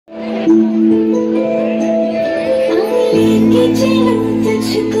लेके चलूं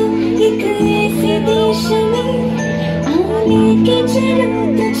तुझको एक ऐसे देश में, लेके चलूं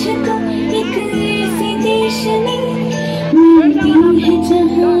तुझको एक ऐसे देश में, मिलती है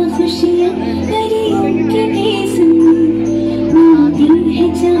जहाँ खुशियाँ परियों के भेष में, मिलती है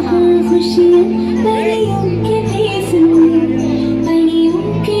जहाँ खुशियाँ परियों के भेष में, परियों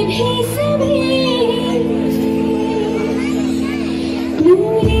के भेष में।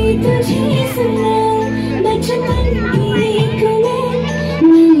 दूरी तुझे सुना बचपन की एक में,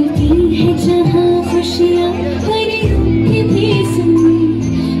 मिलती है जहाँ खुशियाँ परियों के भेष में,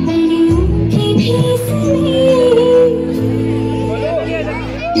 परियों के भेष में।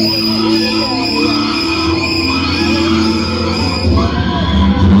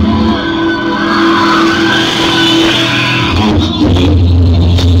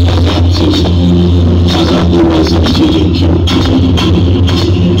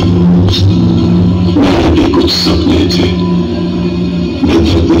 कुछ सपने थे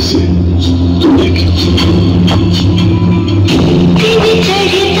बदलने से तूने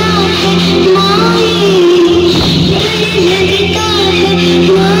चढ़ता है माई, लगता है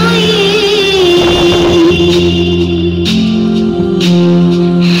माई,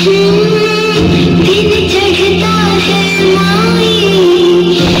 दिन चढ़ता है माई,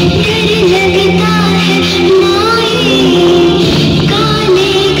 घर लगता है माई,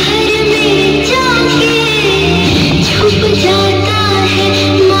 काले घर में जाके छुप जाता है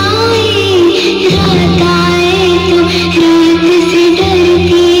माई, रात आए तो रात से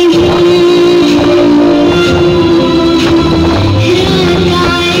डरती हूँ, रात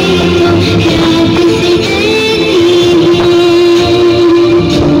आए तो रात से डरती हूँ।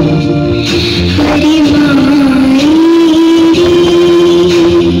 हरी माई,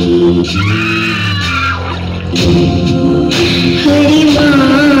 हरी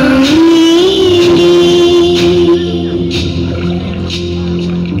माई,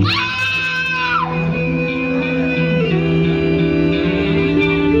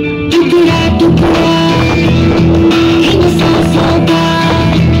 टुकड़ा टुकड़ा इन सांसों का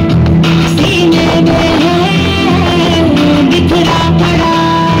सीने में है बिखरा पड़ा,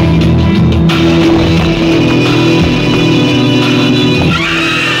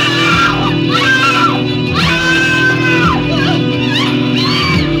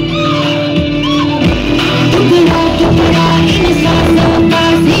 टुकड़ा टुकड़ा इन सांसों का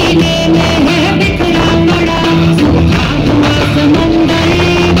सीने में है बिखरा पड़ा, सूखा हुआ समंदर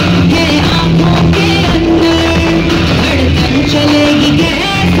है आँखों के अंदर, धड़कन चलेगी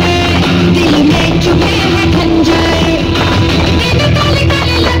कैसे दिल में चुभे है खंजर, मैंने काली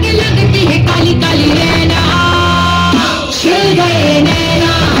काली लगती है काली काली नैना, छिल गए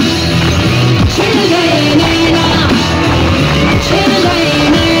नैना, छिल गए नैना, छिल गए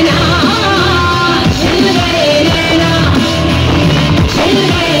नैना, छिल गए नैना, छिल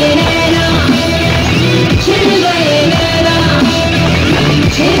गए नैना, छिल गए नैना,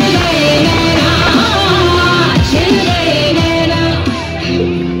 छिल गए नैना, छिल गए नैना।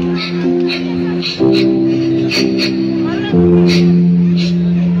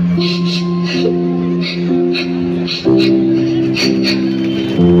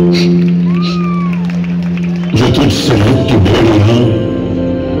 जो तुझसे मुक्त बेड़ियां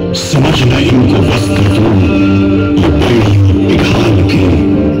समझना इनको वस्त्र तू, ये बेड़ियां पिघाल के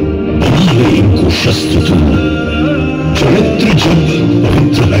बना ले इनको शस्त्र तू, चरित्र जब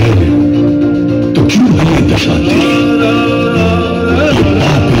पवित्र है तो क्यों है ये दशा तेरी, ये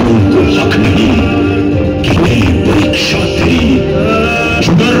पापियों को हक नहीं कि ले परीक्षा तेरी,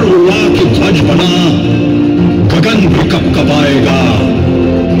 जुगर उड़ा के ध्वज बना गगन भी कपकपाएगा,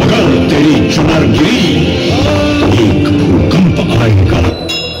 मगर तेरी चुनर गिरी एक भूकंप आएगा।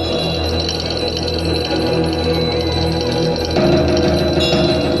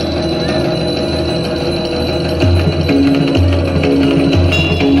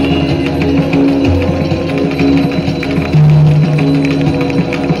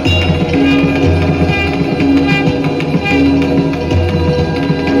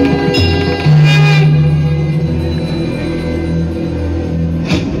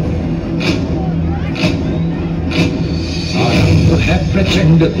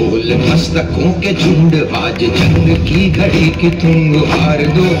 प्रचंड बोल मस्तकों के झुंड, आज जंग की घड़ी की तुम हार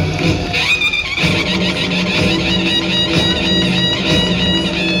दो,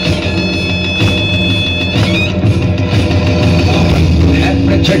 है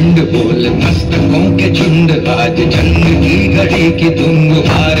प्रचंड बोल मस्तकों के झुंड, आज जंग की घड़ी की तुम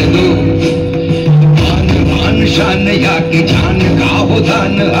हार दो, मान मान शान या की जान का हो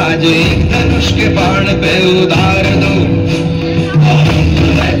दान, आज एक धनुष के बाण पे उतार दो,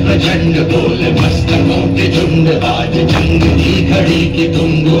 प्रचंड बोल मस्तकों के झुंड, आज जंग की घड़ी की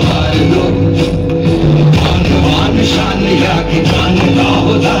तुम गुहार दो। मान मान शान या कि जान का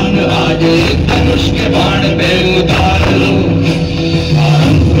हो दान, आज एक धनुष के बाण पे उतार लो।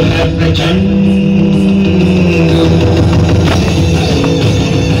 आरंभ है प्रचंड।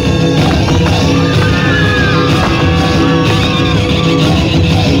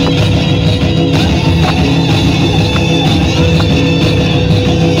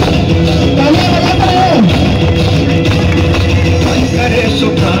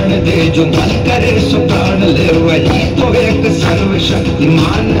 जो मन करे सो प्राण ले, वही तो एक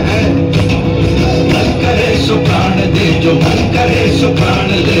सर्वशक्तिमान है। मन करे सो प्राण दे, जो मन करे सो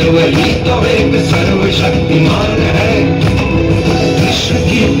प्राण ले, वही तो एक सर्वशक्तिमान है। कृष्ण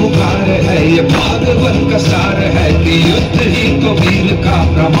की पुकार है, ये भागवत का सार है कि युद्ध ही तो वीर का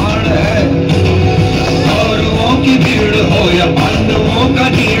प्रमाण है। कौरवों की भीड़ हो या पांडवों का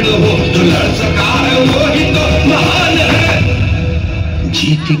नीड़ हो, जो लड़ सका है वो ही तो महान है।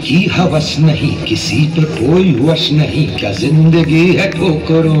 जीत की हवस नहीं, किसी पे कोई वश नहीं, क्या जिंदगी है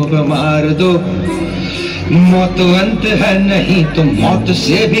ठोकरों पे मार दो। मौत अंत है नहीं तो मौत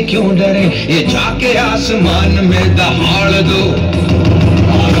से भी क्यों डरे, ये जाके आसमान में दहाड़ दो।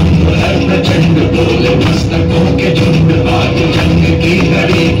 आरंभ है प्रचंड बोल मस्तकों के झुंड, आज जंग की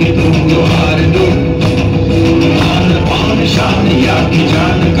घड़ी की तुम गुहार दो। आन पान शान या की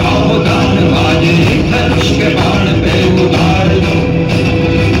जान का हो दान, आज एक धनुष के बाण पे उतार दो।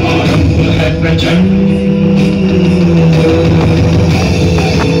 आरंभ है प्रचंड।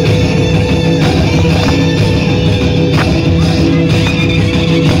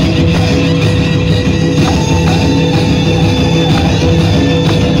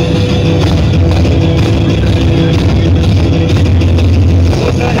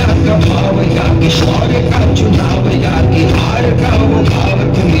 शौर्य का चुनाव या कि हार का वो भाव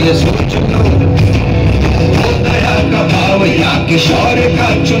तुम ये सोच लो। दया का भाव या कि शौर्य का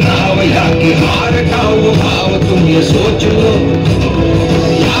चुनाव या कि हार का वो भाव तुम ये सोच लो।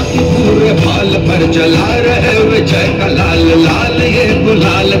 या कि पूरे भाल पर जला रहे विजय का लाल लाल ये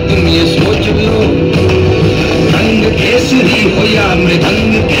गुलाल तुम ये सोच लो। रंग केसरी हो या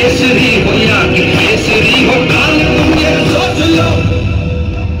मृदंग केसरी हो या कि केसरी हो काल तुम ये सोच लो।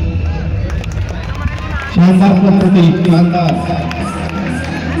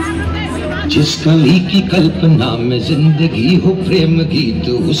 जिस कवि की कल्पना में जिंदगी हो प्रेम गीत,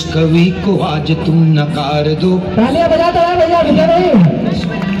 उस कवि को आज तुम नकार दो। तालियां बजा दो भैया,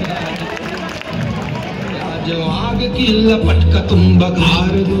 जो आग की लपट का तुम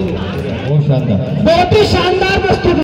बघार दो। बहुत शानदार, बहुत ही शानदार वस्तु।